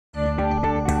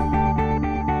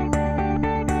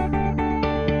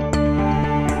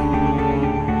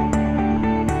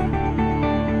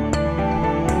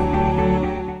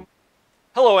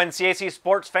Hello NCAC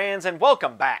sports fans and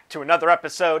welcome back to another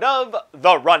episode of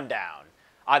The Rundown.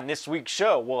 On this week's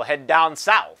show, we'll head down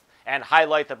south and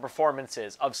highlight the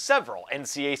performances of several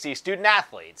NCAC student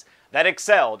athletes that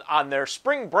excelled on their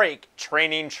spring break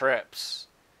training trips.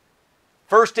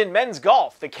 First in men's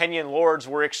golf, the Kenyon Lords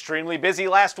were extremely busy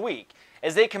last week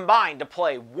as they combined to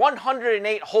play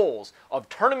 108 holes of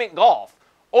tournament golf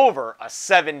over a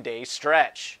 7-day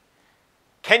stretch.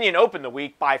 Kenyon opened the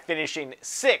week by finishing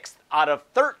 6th out of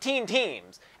 13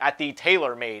 teams at the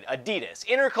tailor-made Adidas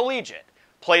Intercollegiate,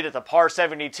 played at the par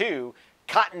 72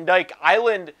 Cotton Dyke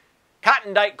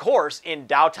course in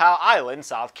Dowtow Island,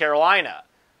 South Carolina.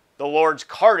 The Lords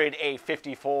carded a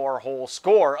 54-hole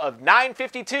score of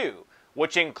 952,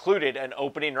 which included an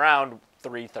opening round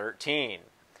 313,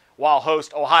 while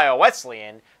host Ohio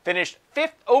Wesleyan finished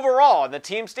 5th overall in the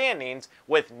team standings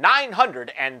with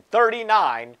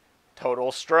 939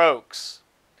 total strokes.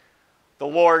 The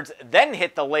Lords then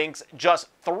hit the links just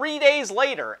 3 days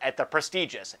later at the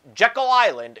prestigious Jekyll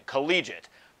Island Collegiate,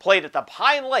 played at the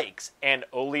Pine Lakes and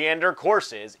Oleander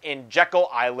courses in Jekyll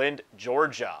Island,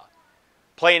 Georgia.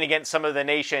 Playing against some of the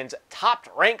nation's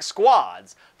top-ranked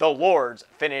squads, the Lords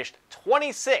finished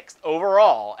 26th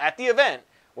overall at the event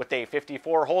with a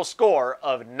 54-hole score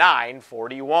of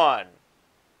 941.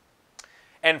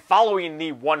 And following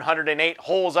the 108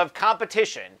 holes of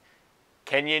competition,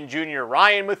 Kenyon junior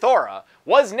Ryan Muthora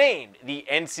was named the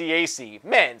NCAC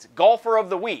Men's Golfer of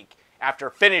the Week after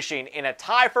finishing in a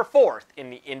tie for 4th in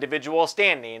the individual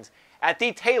standings at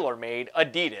the tailor-made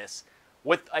Adidas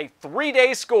with a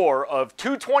 3-day score of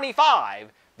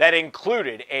 225 that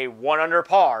included a 1-under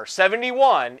par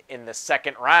 71 in the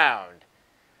second round.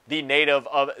 The native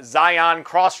of Zion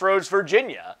Crossroads,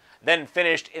 Virginia, then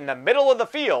finished in the middle of the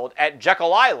field at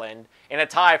Jekyll Island in a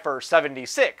tie for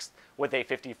 76th with a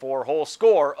 54-hole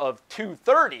score of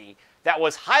 230 that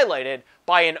was highlighted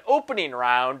by an opening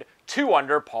round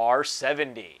 2-under par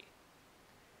 70.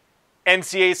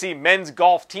 NCAC men's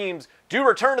golf teams do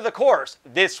return to the course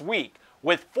this week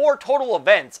with 4 total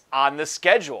events on the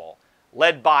schedule,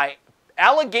 led by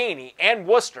Allegheny and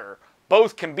Worcester,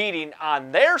 both competing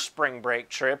on their spring break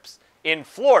trips in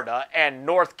Florida and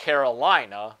North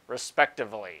Carolina,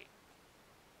 respectively.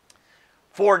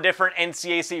 4 different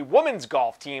NCAC women's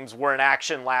golf teams were in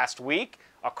action last week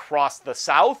across the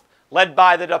South, led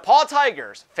by the DePaul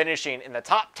Tigers, finishing in the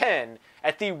top 10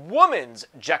 at the Women's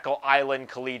Jekyll Island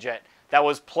Collegiate that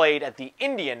was played at the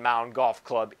Indian Mound Golf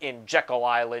Club in Jekyll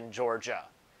Island, Georgia.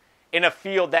 In a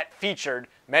field that featured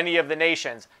many of the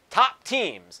nation's top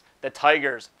teams, the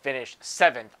Tigers finished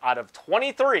 7th out of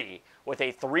 23 with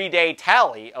a 3-day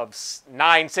tally of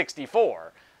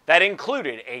 964 that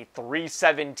included a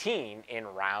 317 in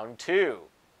round 2.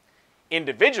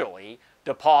 Individually,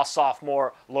 DePaul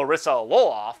sophomore Larissa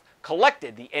Loloff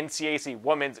collected the NCAC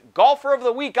Women's Golfer of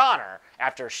the Week honor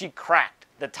after she cracked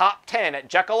the top 10 at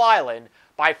Jekyll Island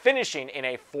by finishing in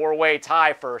a 4-way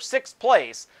tie for 6th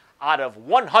place out of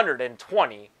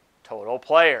 120 total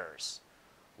players.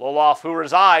 Loloff, who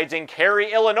resides in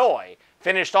Cary, Illinois,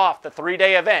 finished off the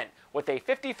 3-day event with a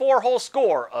 54-hole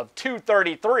score of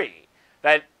 233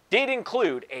 that did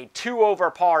include a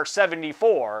 2-over par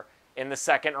 74 in the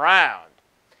second round.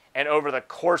 And over the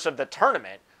course of the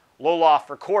tournament, Loloff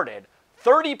recorded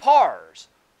 30 pars,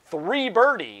 3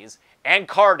 birdies, and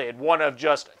carded one of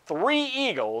just 3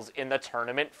 eagles in the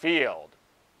tournament field.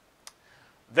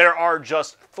 There are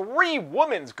just 3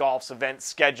 women's golf events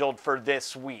scheduled for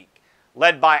this week,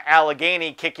 led by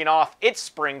Allegheny kicking off its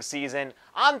spring season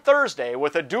on Thursday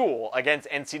with a duel against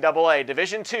NCAA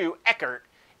Division II Eckert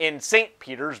in St.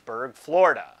 Petersburg,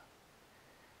 Florida.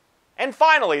 And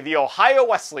finally, the Ohio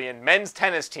Wesleyan men's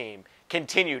tennis team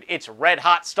continued its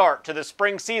red-hot start to the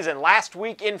spring season last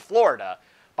week in Florida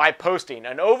by posting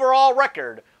an overall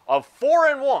record of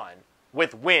 4-1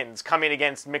 with wins coming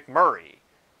against McMurray,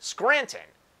 Scranton,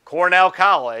 Cornell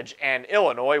College, and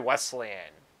Illinois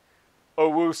Wesleyan.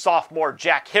 OU sophomore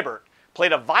Jack Hibbert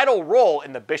played a vital role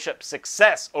in the Bishop's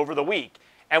success over the week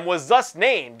and was thus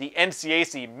named the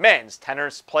NCAC Men's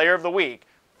Tennis Player of the Week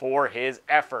for his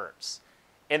efforts.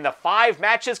 In the 5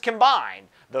 matches combined,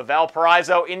 the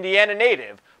Valparaiso, Indiana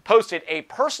native posted a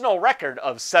personal record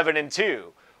of 7-2,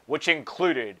 which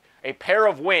included a pair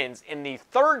of wins in the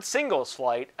 3rd singles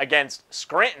flight against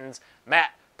Scranton's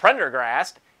Matt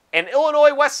Prendergast and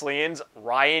Illinois Wesleyan's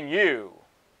Ryan Yu.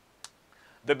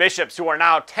 The Bishops, who are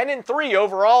now 10-3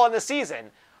 overall in the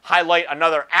season, highlight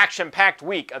another action-packed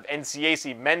week of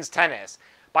NCAC men's tennis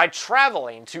by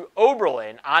traveling to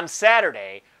Oberlin on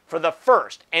Saturday for the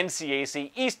first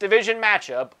NCAC East Division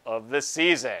matchup of the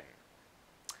season.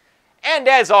 And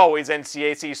as always,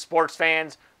 NCAC sports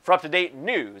fans, For up-to-date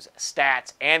news,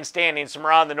 stats, and standings from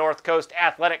around the North Coast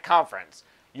Athletic Conference,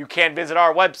 you can visit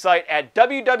our website at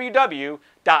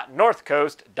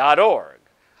www.northcoast.org.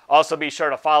 Also be sure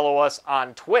to follow us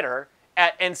on Twitter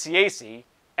at NCAC,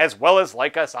 as well as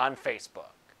like us on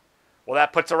Facebook. Well,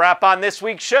 that puts a wrap on this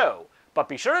week's show, but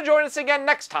be sure to join us again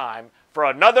next time for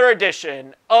another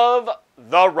edition of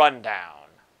The Rundown.